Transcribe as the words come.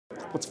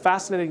what's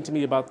fascinating to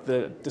me about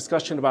the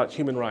discussion about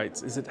human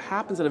rights is it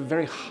happens at a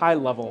very high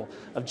level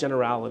of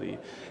generality.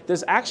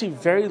 There's actually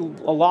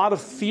a lot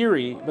of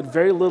theory, but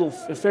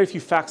very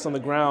few facts on the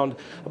ground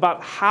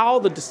about how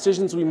the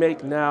decisions we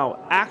make now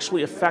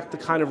actually affect the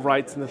kind of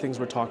rights and the things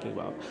we're talking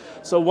about.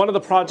 So one of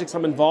the projects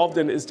I'm involved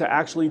in is to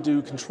actually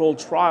do controlled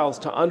trials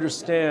to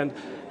understand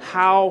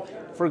how,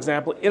 for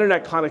example,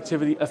 internet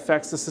connectivity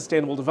affects the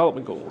Sustainable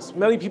Development Goals.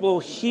 Many people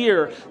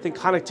here think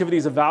connectivity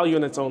is a value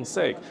in its own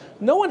sake.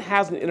 No one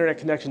has an internet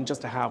connection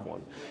just to have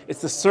one.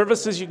 It's the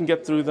services you can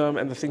get through them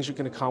and the things you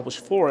can accomplish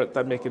for it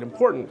that make it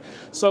important.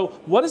 So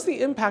what is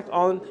the impact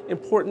on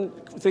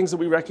important things that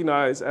we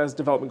recognize as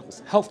development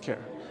goals?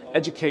 Healthcare,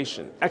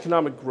 education,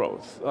 economic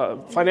growth,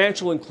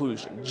 financial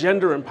inclusion,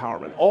 gender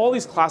empowerment, all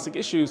these classic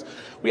issues,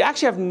 we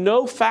actually have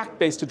no fact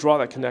base to draw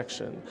that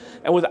connection.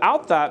 And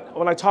without that,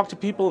 when I talk to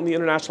people in the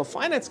international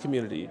finance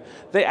community,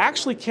 they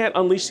actually can't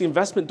unleash the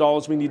investment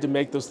dollars we need to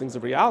make those things a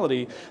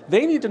reality.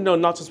 They need to know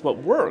not just what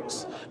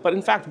works, but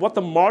in fact what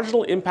the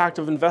marginal impact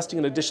of investing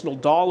an additional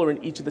dollar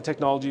in each of the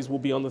technologies will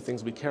be on the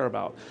things we care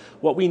about.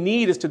 What we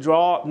need is to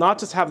not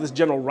just have this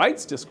general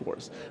rights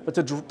discourse, but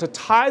to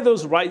tie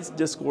those rights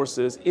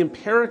discourses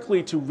empirically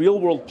to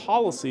real-world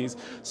policies,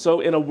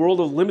 so in a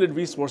world of limited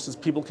resources,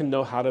 people can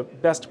know how to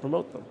best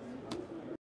promote them.